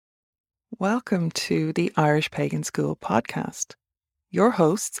Welcome to the Irish Pagan School podcast. Your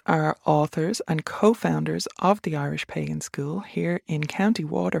hosts are authors and co-founders of the Irish Pagan School here in County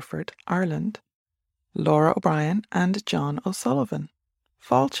Waterford, Ireland, Laura O'Brien and John O'Sullivan.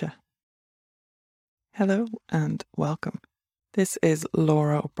 Fáilte. Hello and welcome. This is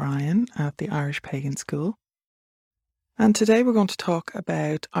Laura O'Brien at the Irish Pagan School, and today we're going to talk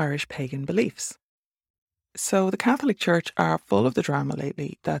about Irish pagan beliefs. So the Catholic Church are full of the drama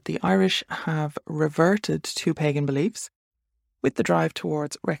lately that the Irish have reverted to pagan beliefs with the drive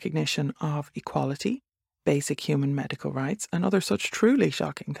towards recognition of equality, basic human medical rights, and other such truly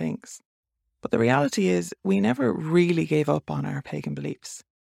shocking things. But the reality is we never really gave up on our pagan beliefs.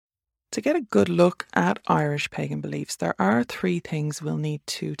 To get a good look at Irish pagan beliefs, there are three things we'll need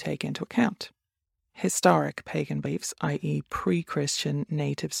to take into account. Historic pagan beliefs, i.e. pre-Christian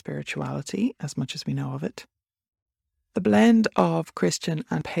native spirituality, as much as we know of it. The blend of Christian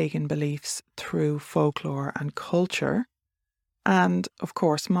and pagan beliefs through folklore and culture. And, of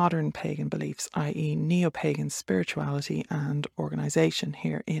course, modern pagan beliefs, i.e. neo-pagan spirituality and organisation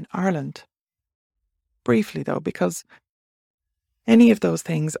here in Ireland. Briefly, though, because any of those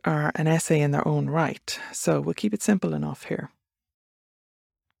things are an essay in their own right, so we'll keep it simple enough here.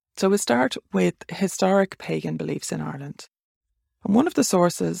 So we'll start with historic pagan beliefs in Ireland. And one of the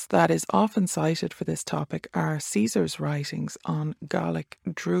sources that is often cited for this topic are Caesar's writings on Gaelic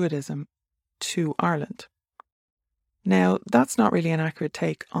Druidism to Ireland. Now, that's not really an accurate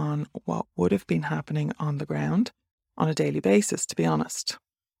take on what would have been happening on the ground on a daily basis, to be honest.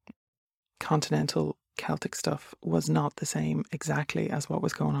 Continental Celtic stuff was not the same exactly as what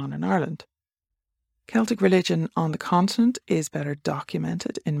was going on in Ireland. Celtic religion on the continent is better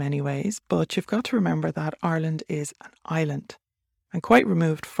documented in many ways, but you've got to remember that Ireland is an island and quite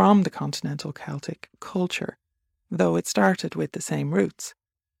removed from the continental Celtic culture, though it started with the same roots.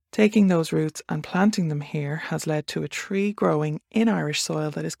 Taking those roots and planting them here has led to a tree growing in Irish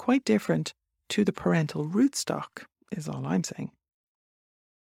soil that is quite different to the parental rootstock, is all I'm saying.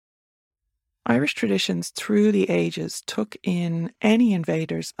 Irish traditions through the ages took in any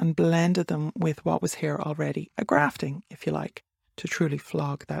invaders and blended them with what was here already, a grafting, if you like, to truly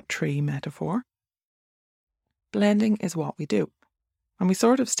flog that tree metaphor. Blending is what we do, and we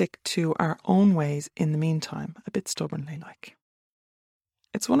sort of stick to our own ways in the meantime, a bit stubbornly like.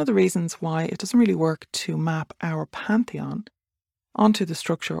 It's one of the reasons why it doesn't really work to map our pantheon onto the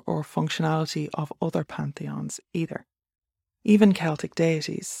structure or functionality of other pantheons either. Even Celtic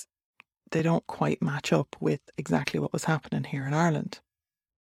deities, they don't quite match up with exactly what was happening here in Ireland.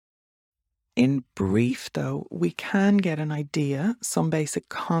 In brief, though, we can get an idea, some basic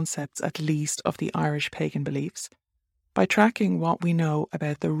concepts at least, of the Irish pagan beliefs by tracking what we know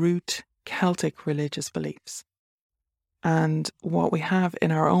about the root Celtic religious beliefs and what we have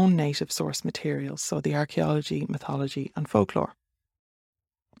in our own native source materials, so the archaeology, mythology and folklore.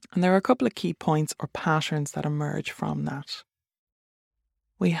 And there are a couple of key points or patterns that emerge from that.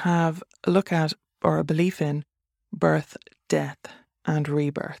 We have a look at, or a belief in, birth, death, and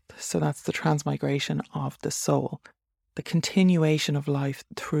rebirth. So that's the transmigration of the soul, the continuation of life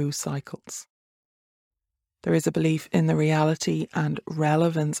through cycles. There is a belief in the reality and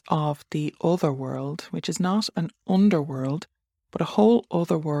relevance of the other world, which is not an underworld, but a whole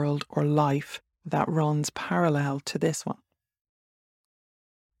other world or life that runs parallel to this one.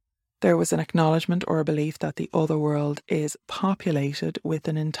 There was an acknowledgement or a belief that the other world is populated with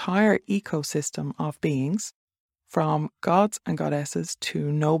an entire ecosystem of beings, from gods and goddesses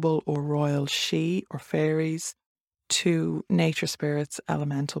to noble or royal she or fairies, to nature spirits,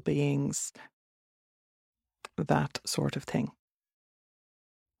 elemental beings, that sort of thing.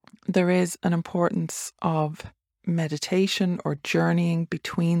 There is an importance of meditation or journeying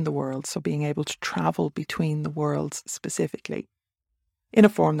between the worlds, so being able to travel between the worlds specifically, in a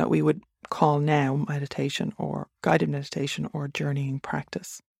form that we would call now meditation or guided meditation or journeying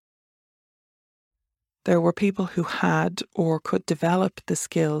practice. There were people who had or could develop the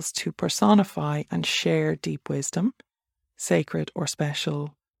skills to personify and share deep wisdom, sacred or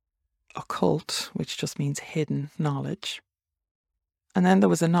special, occult, which just means hidden knowledge. And then there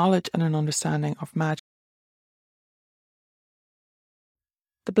was a knowledge and an understanding of magic.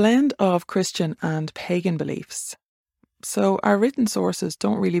 The blend of Christian and pagan beliefs. So our written sources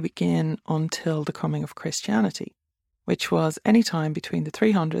don't really begin until the coming of Christianity, which was any time between the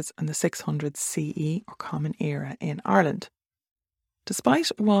 300s and the 600s CE, or Common Era, in Ireland. Despite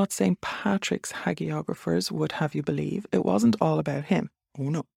what St. Patrick's hagiographers would have you believe, it wasn't all about him. Oh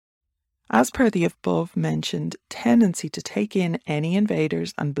no. As per the above mentioned tendency to take in any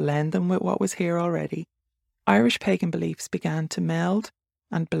invaders and blend them with what was here already, Irish pagan beliefs began to meld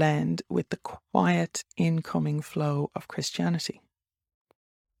and blend with the quiet incoming flow of Christianity.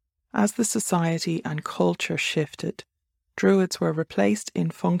 As the society and culture shifted, Druids were replaced in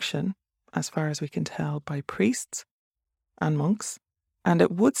function, as far as we can tell, by priests and monks, and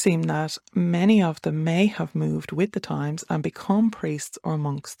it would seem that many of them may have moved with the times and become priests or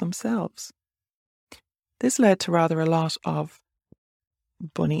monks themselves. This led to rather a lot of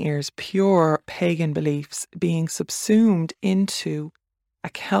bunny ears pure pagan beliefs being subsumed into a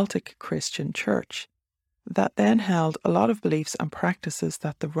Celtic Christian church that then held a lot of beliefs and practices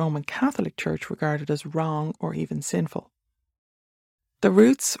that the Roman Catholic Church regarded as wrong or even sinful. The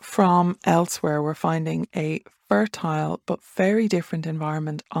roots from elsewhere were finding a fertile but very different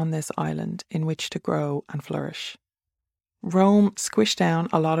environment on this island in which to grow and flourish. Rome squished down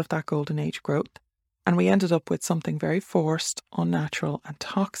a lot of that Golden Age growth, and we ended up with something very forced, unnatural and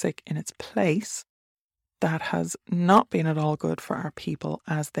toxic in its place that has not been at all good for our people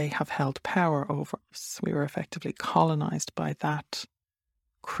as they have held power over us. We were effectively colonised by that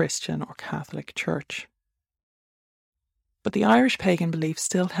Christian or Catholic Church. But the Irish pagan belief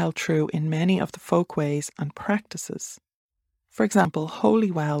still held true in many of the folk ways and practices. For example,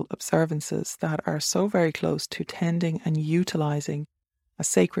 holy well observances that are so very close to tending and utilising a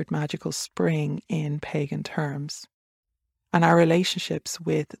sacred magical spring in pagan terms. And our relationships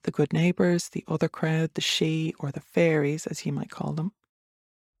with the good neighbours, the other crowd, the she or the fairies, as you might call them.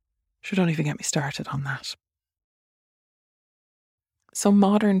 Sure, don't even get me started on that. So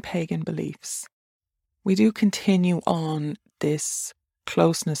modern pagan beliefs. We do continue on this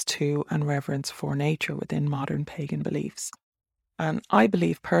closeness to and reverence for nature within modern pagan beliefs. And I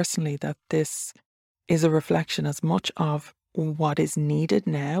believe personally that this is a reflection as much of what is needed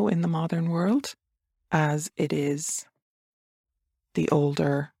now in the modern world as it is the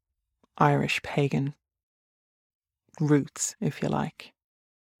older Irish pagan roots, if you like.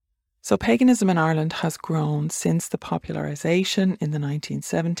 So paganism in Ireland has grown since the popularisation in the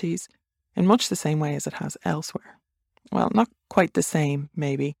 1970s in much the same way as it has elsewhere. Well, not quite the same,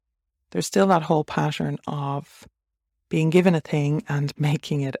 maybe. There's still that whole pattern of being given a thing and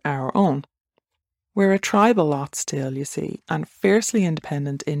making it our own. We're a tribal lot still, you see, and fiercely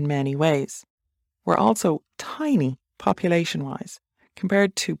independent in many ways. We're also tiny population-wise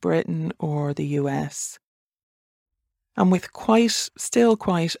compared to Britain or the US, and with still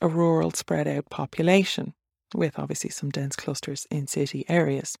quite a rural spread out population, with obviously some dense clusters in city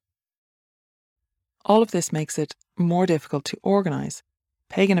areas. All of this makes it more difficult to organise.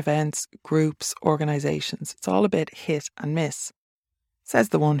 Pagan events, groups, organisations, it's all a bit hit and miss, says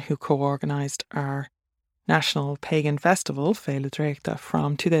the one who co-organised our National Pagan Festival, Féile Dréachta,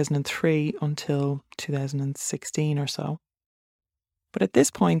 from 2003 until 2016 or so. But at this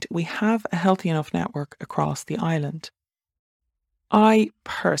point, we have a healthy enough network across the island. I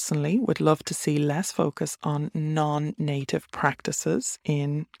personally would love to see less focus on non-native practices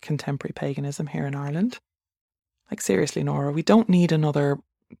in contemporary paganism here in Ireland. Like seriously, Nora, we don't need another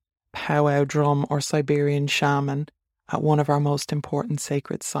powwow drum or Siberian shaman at one of our most important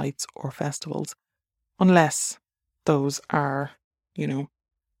sacred sites or festivals, unless those are,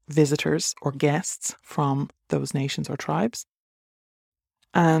 visitors or guests from those nations or tribes.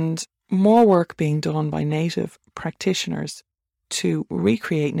 And more work being done by native practitioners to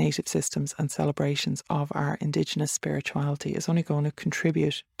recreate native systems and celebrations of our Indigenous spirituality is only going to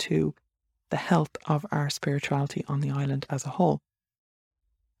contribute to the health of our spirituality on the island as a whole.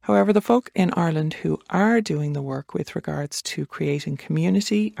 However, the folk in Ireland who are doing the work with regards to creating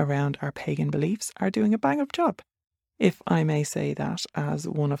community around our pagan beliefs are doing a bang-up job, if I may say that as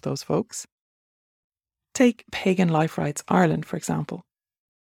one of those folks. Take Pagan Life Rights Ireland, for example.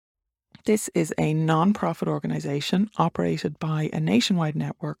 This is a non-profit organisation operated by a nationwide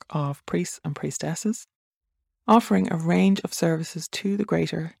network of priests and priestesses, offering a range of services to the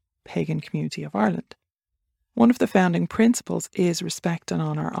greater pagan community of Ireland. One of the founding principles is respect and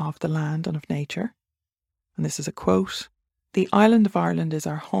honour of the land and of nature. And this is a quote: "The island of Ireland is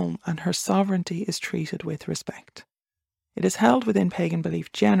our home and her sovereignty is treated with respect. It is held within pagan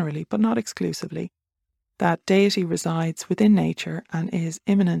belief generally, but not exclusively, that deity resides within nature and is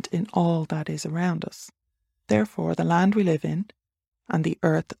immanent in all that is around us. Therefore, the land we live in and the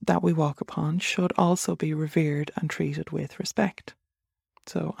earth that we walk upon should also be revered and treated with respect."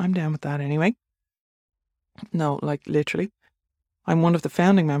 So I'm down with that anyway. No, like literally. I'm one of the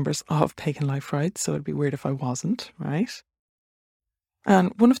founding members of Pagan Life Rights, so it'd be weird if I wasn't, right?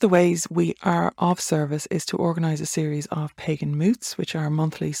 And one of the ways we are of service is to organise a series of pagan moots, which are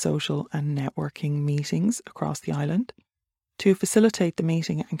monthly social and networking meetings across the island, to facilitate the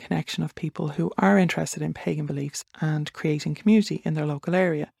meeting and connection of people who are interested in pagan beliefs and creating community in their local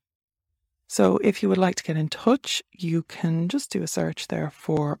area. So if you would like to get in touch, you can just do a search there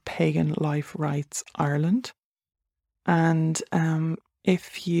for Pagan Life Rights Ireland. And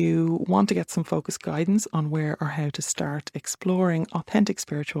if you want to get some focused guidance on where or how to start exploring authentic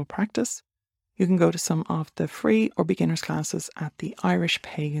spiritual practice, you can go to some of the free or beginners classes at the Irish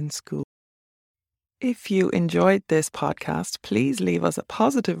Pagan School. If you enjoyed this podcast, please leave us a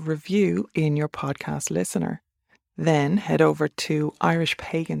positive review in your podcast listener. Then head over to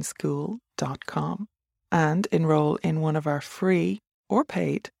irishpaganschool.com and enroll in one of our free or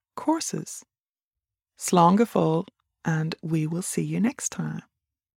paid courses. Slán go fóill, and we will see you next time.